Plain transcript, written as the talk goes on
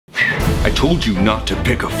told you not to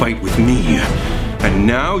pick a fight with me, and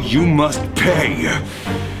now you must pay.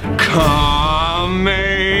 Hi,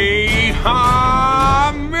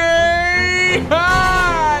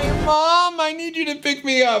 Mom, I need you to pick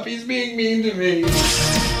me up. He's being mean to me.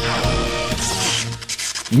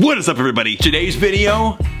 What is up, everybody? Today's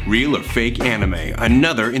video, real or fake anime,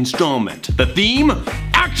 another installment. The theme,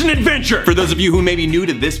 action adventure. For those of you who may be new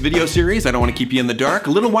to this video series, I don't want to keep you in the dark. A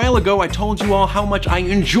little while ago, I told you all how much I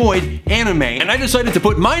enjoyed anime, and I decided to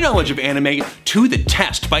put my knowledge of anime to the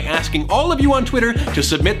test by asking all of you on Twitter to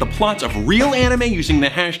submit the plots of real anime using the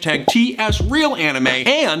hashtag TSRealAnime,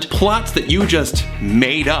 and plots that you just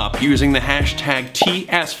made up using the hashtag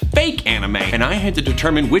TSFakeAnime. And I had to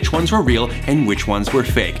determine which ones were real and which ones were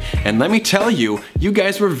fake. And let me tell you, you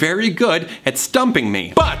guys were very good at stumping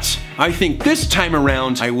me. But I think this time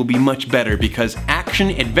around, I will be much better because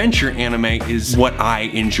action-adventure anime is what I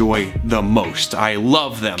enjoy the most. I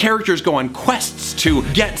love them. Characters go on quests to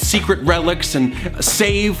get secret relics and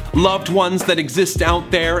save loved ones that exist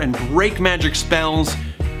out there and break magic spells.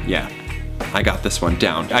 Yeah. I got this one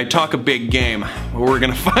down. I talk a big game. We're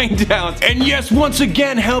gonna find out. And yes, once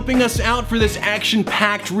again, helping us out for this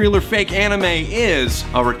action-packed real or fake anime is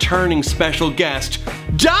a returning special guest,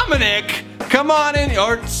 Dominic! Come on in,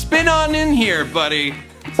 or spin on in here, buddy.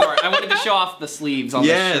 Sorry, I wanted to show off the sleeves on the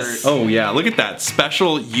shirt. Oh yeah, look at that.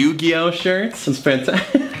 Special Yu-Gi-Oh shirts. It's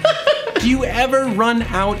fantastic. Do you ever run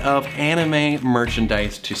out of anime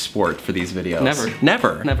merchandise to sport for these videos? Never.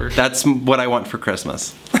 Never? Never. That's what I want for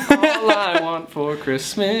Christmas. All I want for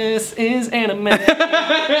Christmas is anime.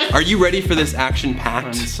 Are you ready for this action-packed?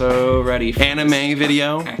 I'm so ready for anime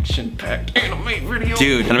video? Action-packed anime video.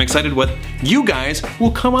 Dude, and I'm excited what you guys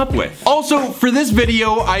will come up with. Also, for this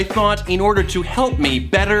video, I thought in order to help me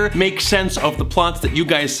better make sense of the plots that you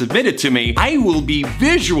guys submitted to me, I will be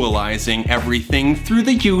visualizing everything through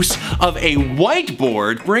the use of a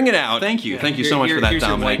whiteboard. Bring it out. Thank you. Thank you so much for that,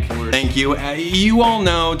 Dominic. Thank you. You all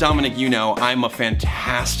know, Dominic, you know, I'm a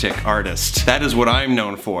fantastic artist. That is what I'm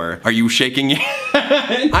known for. Are you shaking your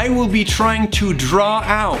head? I will be trying to draw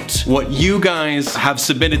out what you guys have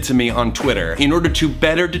submitted to me on Twitter in order to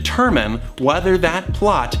better determine whether that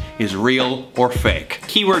plot is real or fake.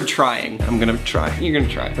 Keyword trying. I'm gonna try. You're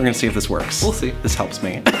gonna try. We're gonna see if this works. We'll see. This helps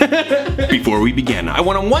me. Before we begin, I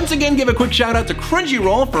want to once again give a quick shout out to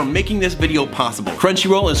CrunchyRoll for making this video possible.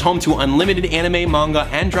 CrunchyRoll is home to unlimited anime, manga,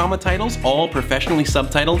 and drama titles, all professionally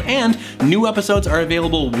subtitled, and new episodes are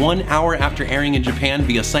available 1 hour after airing in Japan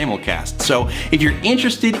via simulcast. So if you're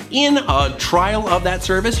interested in a trial of that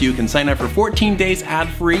service, you can sign up for 14 days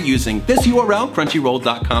ad-free using this URL,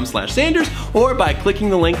 crunchyroll.com/Sanders, or by clicking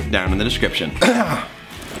the link down in the description.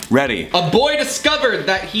 Ready. A boy discovered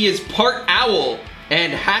that he is part owl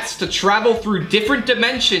and has to travel through different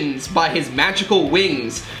dimensions by his magical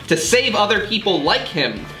wings to save other people like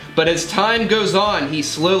him. But as time goes on, he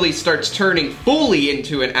slowly starts turning fully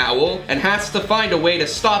into an owl and has to find a way to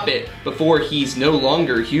stop it before he's no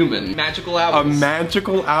longer human. Magical owls. A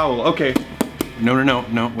magical owl. Okay.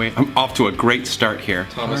 No, wait. I'm off to a great start here.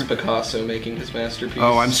 Thomas Picasso making his masterpiece.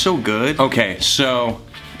 Oh, I'm so good. Okay, so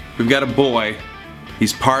we've got a boy.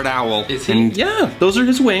 He's part owl. Is he? And yeah, those are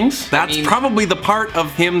his wings. That's probably the part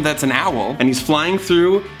of him that's an owl. And he's flying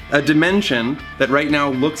through a dimension that right now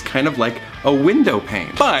looks kind of like a window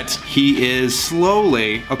pane. But he is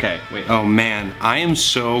slowly, okay, wait. Oh man, I am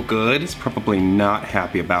so good. He's probably not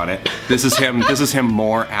happy about it. This is him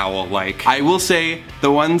more owl-like. I will say the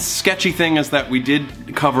one sketchy thing is that we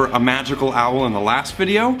did cover a magical owl in the last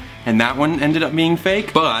video, and that one ended up being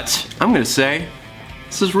fake. But I'm gonna say,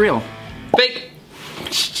 this is real. Fake.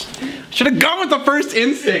 Should have gone with the first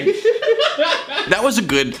instinct. That was a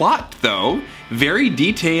good plot, though. Very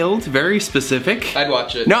detailed, very specific. I'd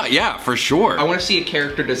watch it. No, yeah, for sure. I want to see a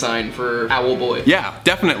character design for Owl Boy. Yeah,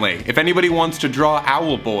 definitely. If anybody wants to draw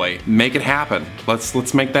Owl Boy, make it happen.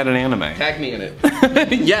 Let's make that an anime. Tag me in it.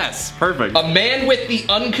 Yes, perfect. A man with the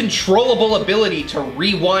uncontrollable ability to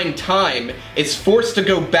rewind time is forced to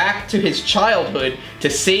go back to his childhood to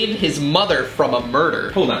save his mother from a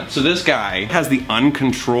murder. Hold on. So this guy has the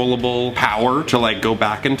uncontrollable power to like go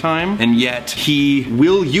back in time, and yet he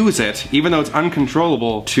will use it, even though it's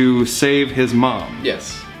uncontrollable, to save his mom.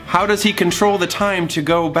 Yes. How does he control the time to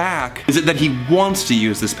go back? Is it that he wants to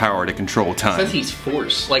use this power to control time? It says he's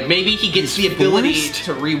forced. Like maybe he gets the ability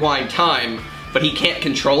to rewind time, but he can't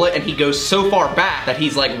control it, and he goes so far back that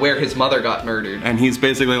he's like where his mother got murdered. And he's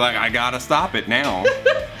basically like, I gotta stop it now.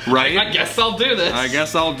 Right? I guess I'll do this. I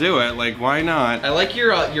guess I'll do it. Like, why not? I like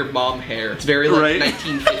your mom hair. It's very like right?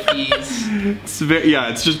 1950s. It's very, yeah,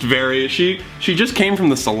 it's just very, she just came from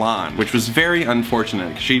the salon, which was very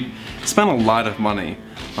unfortunate. She spent a lot of money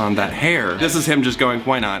on that hair. This is him just going,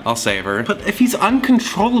 why not? I'll save her. But if he's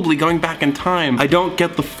uncontrollably going back in time, I don't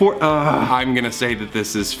get the I'm gonna say that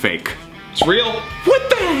this is fake. It's real. What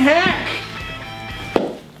the heck?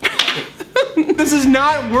 This is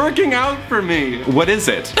not working out for me. What is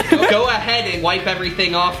it? Go ahead and wipe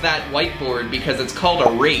everything off that whiteboard because it's called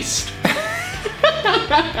Erased.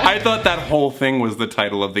 I thought that whole thing was the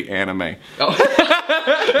title of the anime. Oh.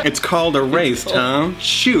 It's called Erased, huh?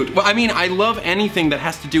 Shoot. Well, I mean, I love anything that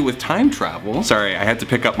has to do with time travel. Sorry, I had to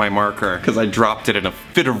pick up my marker because I dropped it in a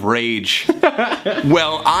fit of rage.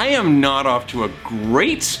 Well, I am not off to a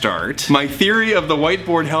great start. My theory of the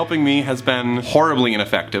whiteboard helping me has been horribly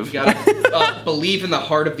ineffective. You gotta believe in the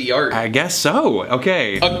heart of the art. I guess so.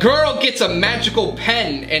 Okay. A girl gets a magical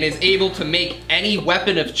pen and is able to make any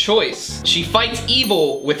weapon of choice. She fights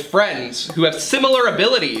evil with friends who have similar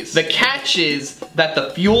abilities. The catch is that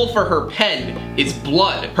the fuel for her pen is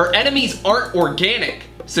blood. Her enemies aren't organic,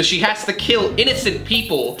 so she has to kill innocent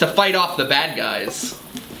people to fight off the bad guys.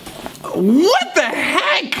 What the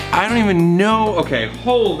heck? I don't even know. Okay,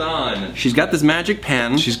 hold on. She's got this magic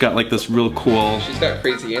pen. She's got like this real cool... She's got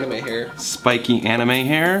crazy anime hair. Spiky anime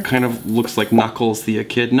hair. Kind of looks like Knuckles the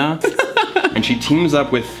Echidna. And she teams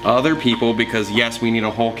up with other people because yes, we need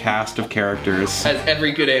a whole cast of characters. As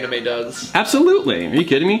every good anime does. Absolutely. Are you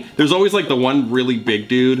kidding me? There's always like the one really big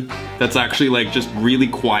dude that's actually like just really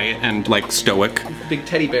quiet and like stoic. Big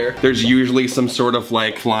teddy bear. There's usually some sort of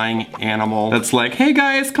like flying animal that's like, hey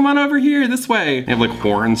guys, come on over here this way. They have like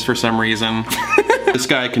horns for some reason. This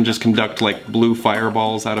guy can just conduct like blue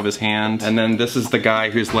fireballs out of his hand. And then this is the guy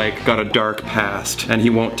who's like got a dark past and he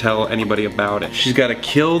won't tell anybody about it. She's got to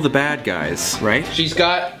kill the bad guys, right? She's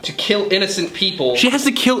got to kill innocent people. She has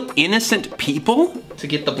to kill innocent people? To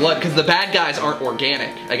get the blood, because the bad guys aren't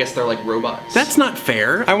organic. I guess they're like robots. That's not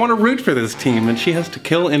fair. I want to root for this team and she has to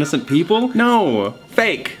kill innocent people? No.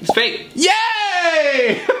 Fake. It's fake.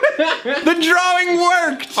 Yay! The drawing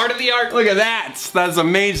worked! Heart of the art. Look at that. That's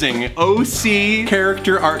amazing. OC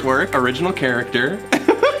character artwork, original character.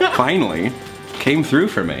 Finally, came through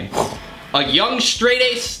for me. A young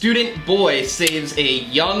straight-A student boy saves a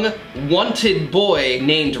young wanted boy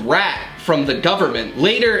named Rat from the government.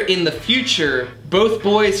 Later in the future, both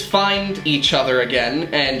boys find each other again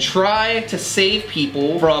and try to save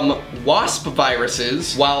people from wasp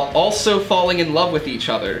viruses while also falling in love with each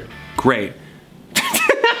other. Great.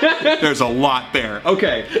 There's a lot there.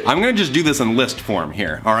 Okay, I'm gonna just do this in list form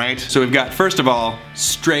here, all right? So we've got, first of all,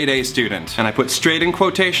 straight A student. And I put straight in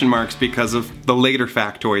quotation marks because of the later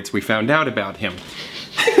factoids we found out about him.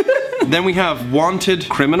 Then we have wanted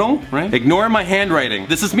criminal, right? Ignore my handwriting.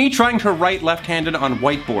 This is me trying to write left-handed on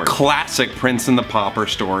whiteboard. Classic Prince and the Pauper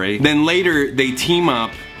story. Then later, they team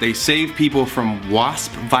up, they save people from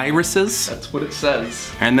wasp viruses. That's what it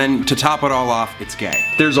says. And then to top it all off, it's gay.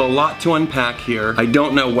 There's a lot to unpack here. I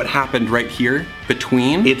don't know what happened right here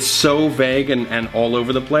between. It's so vague and all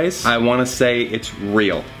over the place. I wanna say it's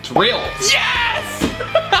real. It's real. Yes!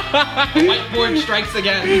 Whiteboard strikes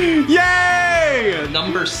again. Yay!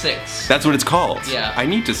 Number 6. That's what it's called. Yeah. I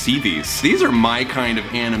need to see these. These are my kind of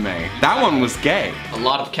anime. That one was gay. A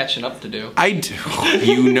lot of catching up to do. I do.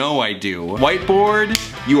 You know I do. Whiteboard,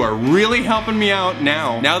 you are really helping me out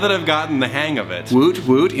now. Now that I've gotten the hang of it. Woot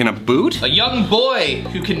woot in a boot? A young boy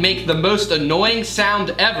who can make the most annoying sound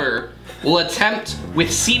ever will attempt,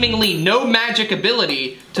 with seemingly no magic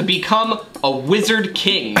ability, to become a wizard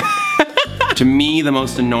king. To me, the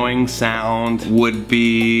most annoying sound would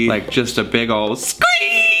be like just a big ol'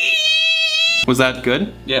 squeak. Was that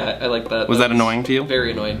good? Yeah, I like that. Was that annoying to you?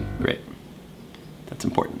 Very annoying. Great. That's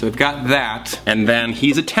important. So we've got that, and then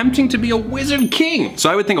he's attempting to be a wizard king.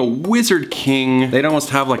 So I would think a wizard king, they'd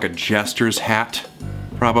almost have like a jester's hat,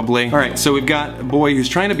 probably. All right, so we've got a boy who's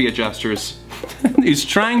trying to be a jester's. He's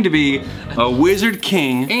trying to be a wizard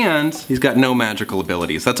king, and he's got no magical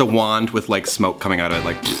abilities. That's a wand with like smoke coming out of it,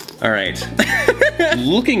 like, all right.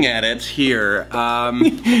 Looking at it here,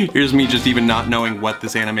 here's me just even not knowing what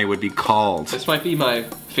this anime would be called. This might be my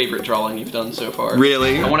favorite drawing you've done so far.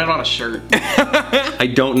 Really? I want it on a shirt.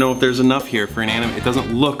 I don't know if there's enough here for an anime. It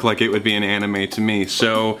doesn't look like it would be an anime to me,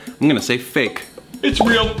 so I'm gonna say fake. It's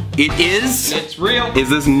real. It is? It's real.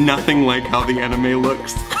 Is this nothing like how the anime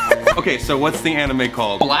looks? Okay, so what's the anime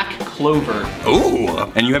called? Black Clover. Ooh,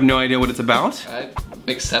 and you have no idea what it's about?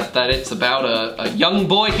 Except that it's about a young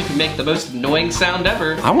boy who can make the most annoying sound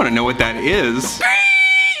ever. I want to know what that is.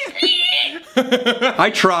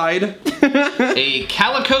 I tried. A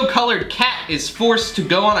calico-colored cat is forced to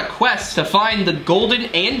go on a quest to find the golden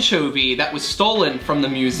anchovy that was stolen from the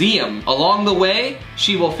museum. Along the way,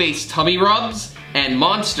 she will face tummy rubs and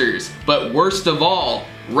monsters, but worst of all,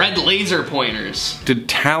 red laser pointers. Did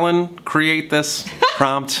Talon create this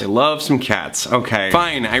prompt? I love some cats. Okay,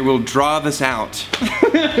 fine, I will draw this out.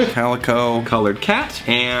 Calico colored cat,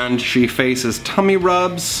 and she faces tummy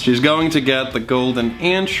rubs. She's going to get the golden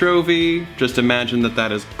anchovy. Just imagine that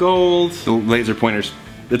that is gold. The laser pointers,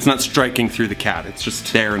 it's not striking through the cat, it's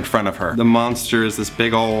just there in front of her. The monster is this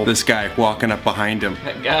big old, this guy walking up behind him.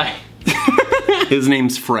 That guy. His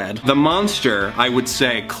name's Fred. The monster, I would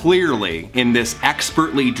say, clearly, in this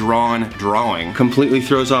expertly drawn drawing, completely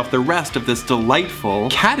throws off the rest of this delightful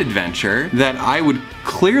cat adventure that I would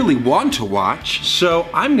clearly want to watch. So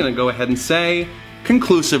I'm gonna go ahead and say,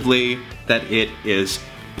 conclusively, that it is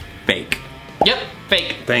fake. Yep,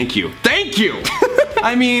 fake. Thank you. Thank you!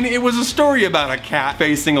 I mean, it was a story about a cat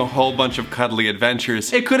facing a whole bunch of cuddly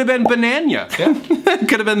adventures. It could have been Banana. Yeah. It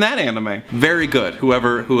could have been that anime. Very good,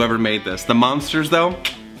 whoever made this. The monsters, though,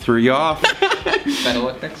 threw you off. Better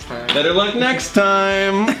luck next time. Better luck next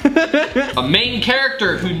time. A main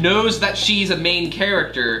character who knows that she's a main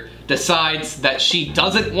character decides that she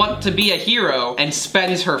doesn't want to be a hero and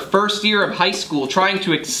spends her first year of high school trying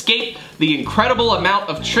to escape the incredible amount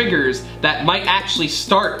of triggers that might actually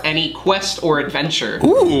start any quest or adventure.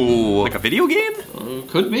 Ooh, like a video game?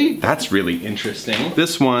 Could be. That's really interesting.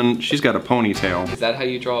 This one, she's got a ponytail. Is that how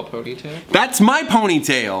you draw a ponytail? That's my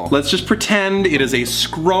ponytail! Let's just pretend it is a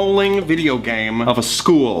scrolling video game of a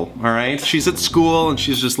school, all right? She's at school and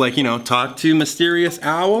she's just like, you know, talk to mysterious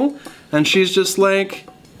owl, and she's just like,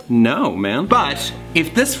 no, man. But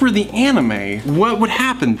if this were the anime, what would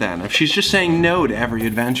happen then if she's just saying no to every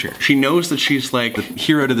adventure? She knows that she's like the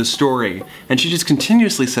hero to the story, and she just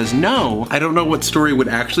continuously says no. I don't know what story would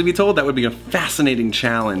actually be told. That would be a fascinating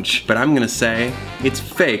challenge. But I'm gonna say it's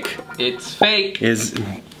fake. It's fake. Is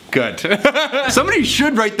good. Somebody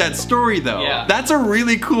should write that story though. Yeah. That's a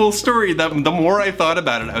really cool story. The more I thought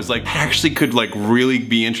about it, I was like, that actually could like really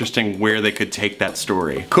be interesting where they could take that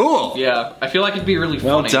story. Cool. Yeah, I feel like it'd be really funny.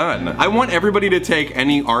 Well done. I want everybody to take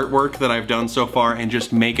any artwork that I've done so far and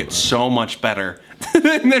just make it so much better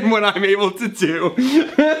than what I'm able to do.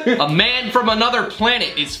 A man from another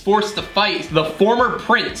planet is forced to fight the former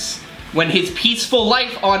prince when his peaceful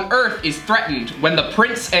life on Earth is threatened, when the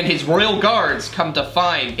prince and his royal guards come to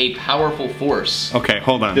find a powerful force. Okay,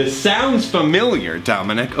 hold on. This sounds familiar,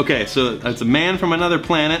 Dominic. Okay, so it's a man from another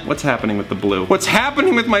planet. What's happening with the blue? What's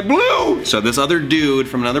happening with my blue? So this other dude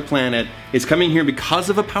from another planet is coming here because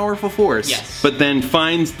of a powerful force. Yes. But then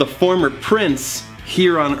finds the former prince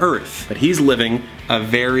here on Earth. But he's living a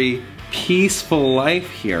very peaceful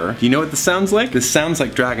life here. Do you know what this sounds like? This sounds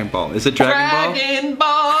like Dragon Ball. Is it Dragon Ball? Dragon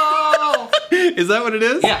Ball! Is that what it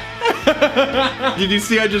is? Yeah. Did you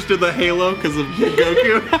see I just did the halo because of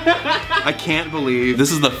Goku? I can't believe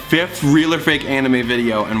this is the 5th real or fake anime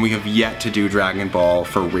video and we have yet to do Dragon Ball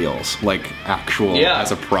for reals. Like actual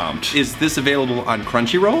as a prompt. Is this available on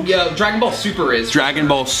CrunchyRoll? Yeah, Dragon Ball Super is. Dragon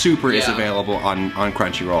Ball Super is available on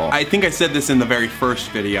CrunchyRoll. I think I said this in the very first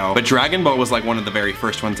video, but Dragon Ball was like one of the very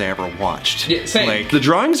first ones I ever watched. Yeah, same. Like, the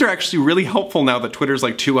drawings are actually really helpful now that Twitter's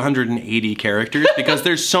like 280 characters because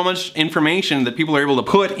there's so much information that people are able to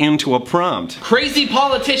put into a prompt. Crazy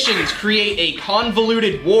politicians create a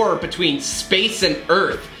convoluted war between space and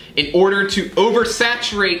Earth in order to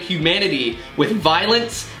oversaturate humanity with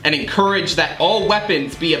violence and encourage that all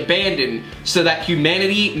weapons be abandoned so that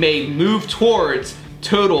humanity may move towards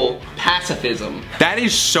total pacifism. That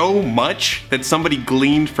is so much that somebody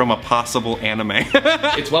gleaned from a possible anime.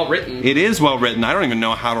 It's well written. It is well written. I don't even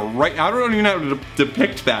know how to write, I don't even know how to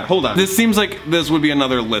depict that. Hold on. This seems like this would be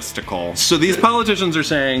another listicle. So these politicians are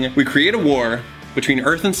saying, we create a war between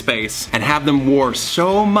Earth and space and have them war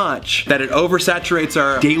so much that it oversaturates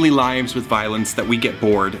our daily lives with violence that we get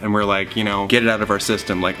bored and we're like, you know, get it out of our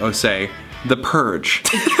system. Like, oh, say, The Purge.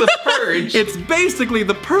 The Purge? It's basically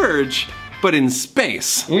The Purge, but in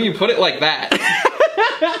space. When you put it like that.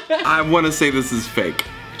 I want to say this is fake.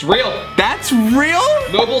 It's real. That's real?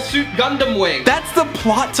 Mobile Suit Gundam Wing. That's the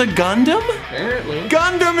plot to Gundam? Apparently.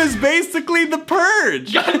 Gundam is basically The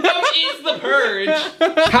Purge. Gundam is The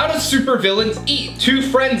Purge. How do supervillains eat? Two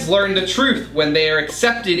friends learn the truth when they are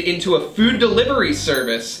accepted into a food delivery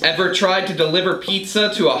service. Ever tried to deliver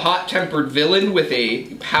pizza to a hot-tempered villain with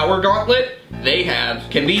a power gauntlet? They have.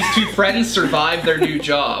 Can these two friends survive their new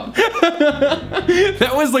job?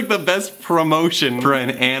 That was like the best promotion for an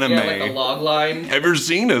anime. Yeah, like a log line. Ever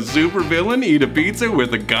seen a supervillain eat a pizza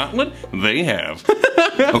with a gauntlet? They have.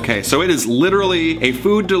 Okay, so it is literally a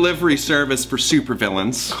food delivery service for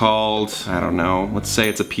supervillains called, I don't know, let's say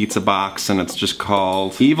it's a pizza box and it's just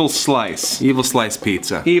called Evil Slice. Evil Slice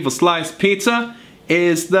Pizza. Evil Slice Pizza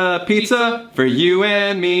is the pizza for you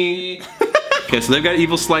and me. Okay, so they've got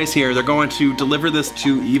Evil Slice here. They're going to deliver this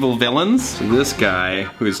to evil villains. So this guy,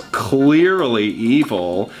 who is clearly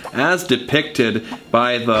evil, as depicted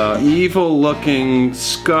by the evil-looking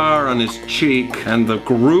scar on his cheek and the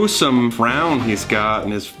gruesome frown he's got,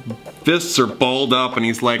 and his fists are balled up, and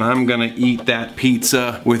he's like, I'm gonna eat that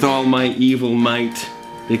pizza with all my evil might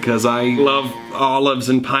because I love olives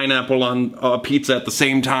and pineapple on a pizza at the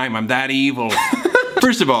same time. I'm that evil.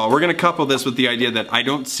 First of all, we're gonna couple this with the idea that I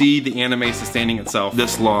don't see the anime sustaining itself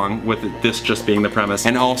this long with this just being the premise.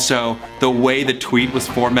 And also, the way the tweet was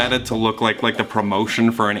formatted to look like the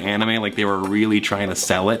promotion for an anime, like they were really trying to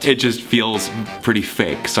sell it. It just feels pretty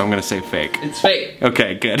fake, so I'm gonna say fake. It's fake.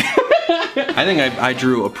 Okay, good. I think I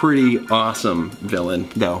drew a pretty awesome villain,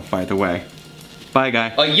 though, by the way. Bye,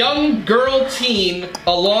 guy. A young girl teen,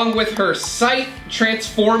 along with her scythe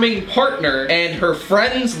transforming partner and her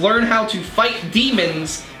friends, learn how to fight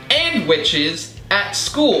demons and witches at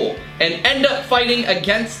school and end up fighting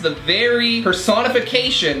against the very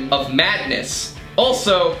personification of madness.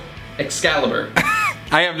 Also, Excalibur.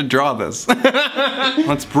 I have to draw this.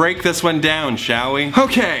 Let's break this one down, shall we?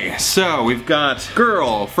 Okay, so we've got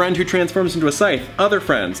girl, friend who transforms into a scythe, other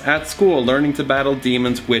friends at school learning to battle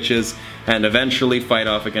demons, witches, and eventually fight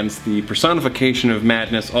off against the personification of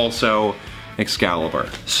madness, also Excalibur.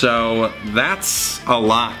 So that's a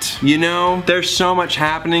lot. You know, there's so much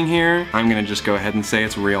happening here. I'm gonna just go ahead and say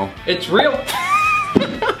it's real. It's real.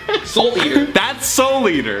 Soul Eater. That's Soul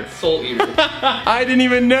Eater. Soul Eater. I didn't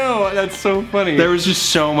even know. That's so funny. There was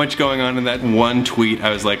just so much going on in that one tweet.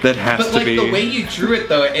 I was like, that has to be. But like the way you drew it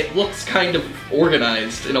though, it looks kind of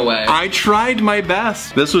organized in a way. I tried my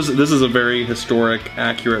best. This is a very historic,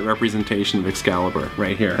 accurate representation of Excalibur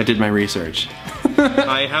right here. I did my research.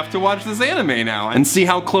 I have to watch this anime now and see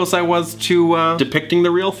how close I was to depicting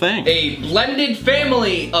the real thing. A blended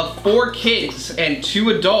family of 4 kids and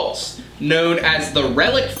 2 adults, known as the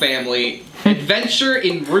Relic Family, adventure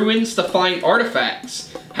in ruins to find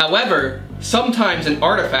artifacts. However, sometimes an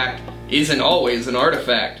artifact isn't always an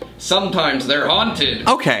artifact. Sometimes they're haunted.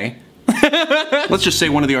 Okay. Let's just say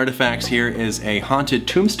one of the artifacts here is a haunted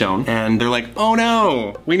tombstone, and they're like, oh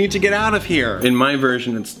no, we need to get out of here. In my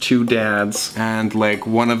version, it's 2 dads, and like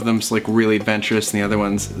one of them's like really adventurous, and the other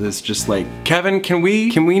one's is just like, Kevin, can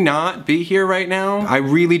we not be here right now? I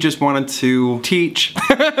really just wanted to teach.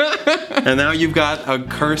 And now you've got a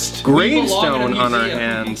cursed gravestone on our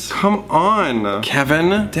hands. Come on, Kevin.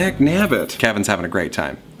 Dagnabbit. Kevin's having a great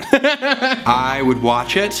time. I would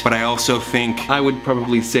watch it, but I also think I would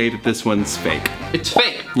probably say that this one's fake. It's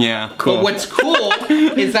fake. Yeah, cool. But what's cool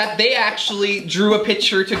is that they actually drew a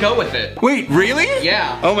picture to go with it. Wait, really?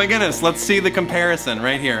 Yeah. Oh my goodness, let's see the comparison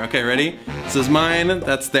right here. Okay, ready? This is mine,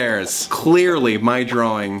 that's theirs. Clearly, my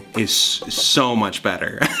drawing is so much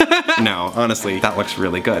better. No, honestly, that looks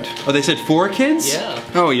really good. Oh, they said 4 kids? Yeah.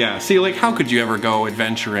 Oh yeah, see, like, how could you ever go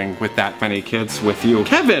adventuring with that many kids with you?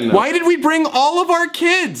 Kevin, why did we bring all of our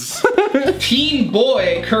kids? Teen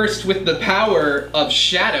boy cursed with the power of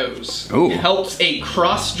shadows. Ooh. Helps a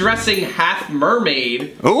cross-dressing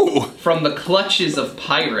half-mermaid from the clutches of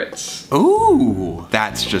pirates. Ooh,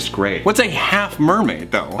 that's just great. What's a half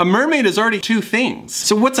mermaid though? A mermaid is already 2 things.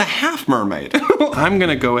 So what's a half mermaid? I'm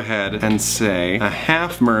gonna go ahead and say a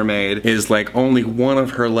half mermaid is like only one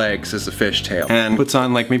of her legs is a fishtail and puts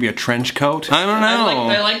on like maybe a trench coat. I don't know.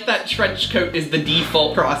 I like that trench coat is the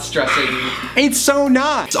default cross-dressing. It's so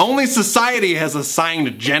not. Only society has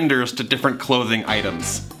assigned genders to different clothing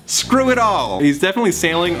items. Screw it all. He's definitely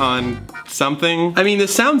sailing on something. I mean,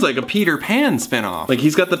 this sounds like a Peter Pan spinoff. Like,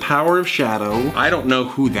 he's got the power of shadow. I don't know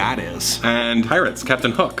who that is. And pirates,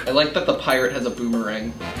 Captain Hook. I like that the pirate has a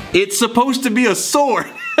boomerang. It's supposed to be a sword.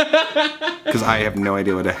 Because I have no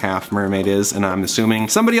idea what a half mermaid is, and I'm assuming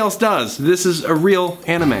somebody else does. This is a real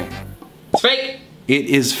anime. It's fake. It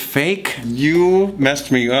is fake. You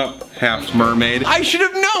messed me up, half mermaid. I should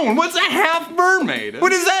have known. What's a half mermaid?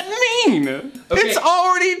 What does that mean? Okay. It's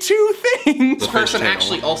already 2 things. This person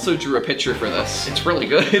actually also drew a picture for this. It's really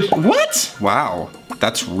good. What? Wow.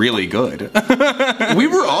 That's really good. We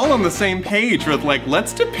were all on the same page with like,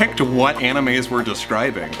 let's depict what animes we're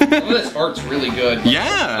describing. Some of this art's really good.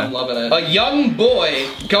 Yeah. I'm loving it. A young boy,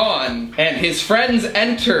 Gon, and his friends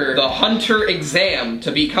enter the hunter exam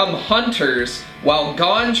to become hunters while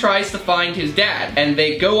Gon tries to find his dad, and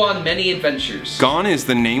they go on many adventures. Gon is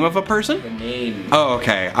the name of a person? The name. Oh,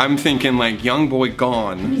 okay. I'm thinking like young boy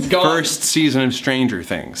Gon. He's Gon. First season of Stranger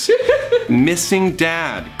Things. Missing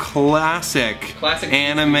dad. Classic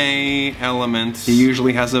anime element. He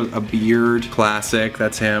usually has a beard. Classic.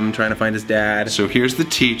 That's him trying to find his dad. So here's the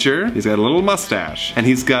teacher. He's got a little mustache. And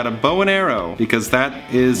he's got a bow and arrow because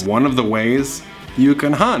that is one of the ways you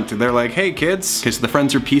can hunt. They're like, hey kids, because the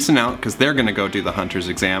friends are peacing out because they're gonna go do the hunter's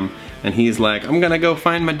exam. And he's like, I'm gonna go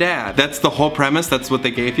find my dad. That's the whole premise, that's what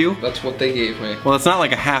they gave you? That's what they gave me. Well, it's not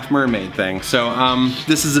like a half mermaid thing. So,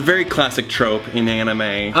 this is a very classic trope in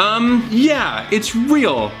anime. Yeah, it's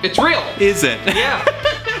real. It's real. Is it? Yeah.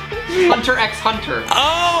 Hunter x Hunter.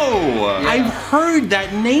 Oh! Yeah. I've heard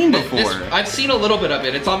that name before. I've seen a little bit of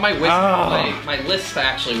it. It's on my my list to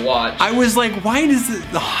actually watch. I was like, why does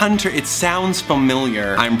the Hunter, it sounds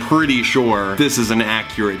familiar. I'm pretty sure this is an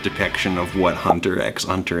accurate depiction of what Hunter x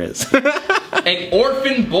Hunter is. An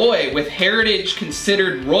orphan boy with heritage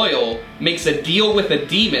considered royal makes a deal with a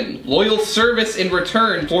demon. Loyal service in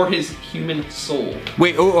return for his human soul.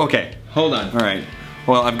 Wait, oh, okay. Hold on. All right.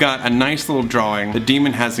 Well, I've got a nice little drawing. The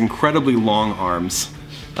demon has incredibly long arms.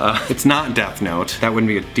 It's not Death Note. That wouldn't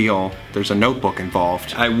be a deal. There's a notebook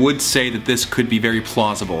involved. I would say that this could be very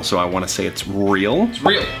plausible, so I want to say it's real. It's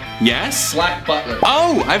real. Yes? Black Butler.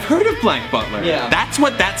 Oh, I've heard of Black Butler. Yeah. That's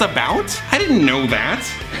what that's about? I didn't know that.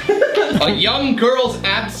 A young girl's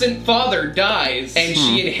absent father dies, and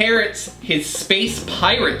she inherits his space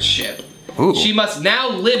pirate ship. Ooh. She must now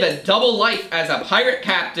live a double life as a pirate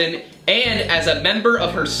captain and as a member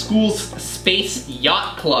of her school's space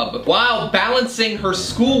yacht club, while balancing her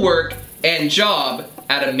schoolwork and job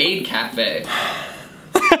at a maid cafe.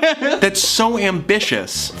 That's so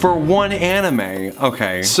ambitious for one anime.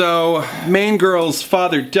 Okay, so main girl's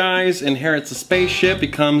father dies, inherits a spaceship,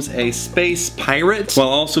 becomes a space pirate, while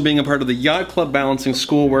also being a part of the yacht club, balancing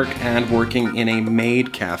schoolwork and working in a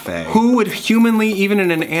maid cafe. Who would humanly, even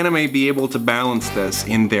in an anime, be able to balance this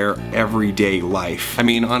in their everyday life? I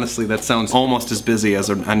mean, honestly, that sounds almost as busy as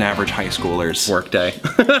an average high schooler's workday.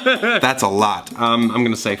 That's a lot. I'm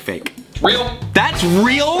gonna say fake. Real. That's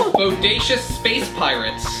real? Bodacious space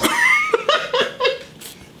pirates.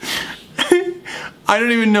 I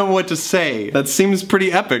don't even know what to say. That seems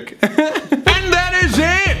pretty epic. And that is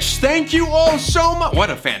it! Thank you all so much.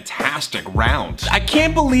 What a fantastic round. I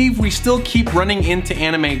can't believe we still keep running into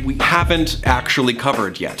anime we haven't actually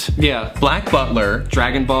covered yet. Yeah. Black Butler.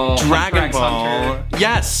 Dragon Ball. Dragon Ball. Hunter.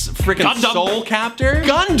 Yes, freaking Gundam. Soul Captor.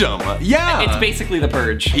 Gundam, yeah. It's basically the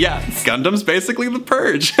Purge. Yeah, Gundam's basically the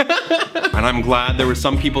Purge. And I'm glad there were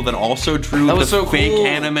some people that also drew the so fake cool.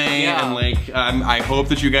 anime, Yeah. and like, I hope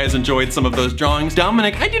that you guys enjoyed some of those drawings.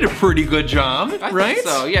 Dominic, I did a pretty good job, I right? think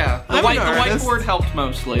so, yeah. The I'm an artist. whiteboard helped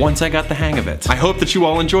mostly. Once I got the hang of it. I hope that you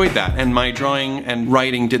all enjoyed that, and my drawing and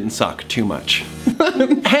writing didn't suck too much.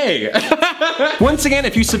 Hey! Once again,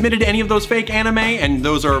 if you submitted any of those fake anime, and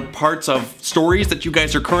those are parts of stories that you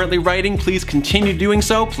guys are currently writing, please continue doing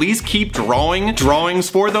so. Please keep drawing drawings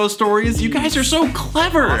for those stories. You guys are so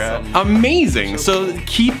clever. Awesome. Amazing. So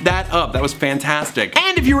keep that up. That was fantastic.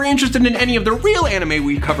 And if you were interested in any of the real anime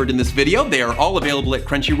we covered in this video, they are all available at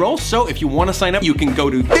CrunchyRoll. So if you want to sign up, you can go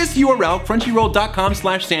to this URL,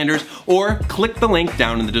 crunchyroll.com/Sanders, or click the link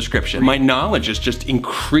down in the description. My knowledge is just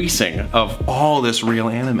increasing of all this real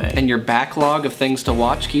anime. And your backlog of things to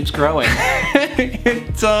watch keeps growing.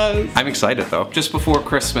 It does. I'm excited though. Just before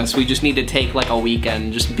Christmas, we just need to take like a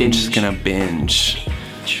weekend, just binge. I'm just gonna binge.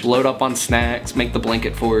 Load up on snacks, make the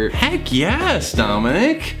blanket fort. Heck yes,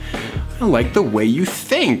 Dominic. I like the way you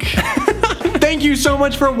think. Thank you so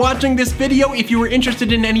much for watching this video. If you were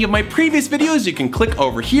interested in any of my previous videos, you can click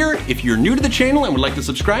over here. If you're new to the channel and would like to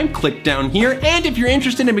subscribe, click down here. And if you're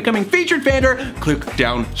interested in becoming featured Fander, click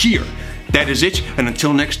down here. That is it, and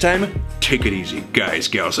until next time, take it easy, guys,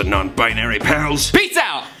 gals, and non-binary pals. Peace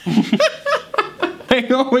out! I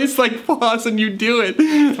always like pause and you do it.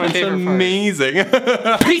 It's my favorite part. amazing.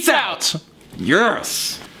 Peace out!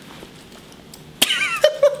 Yes.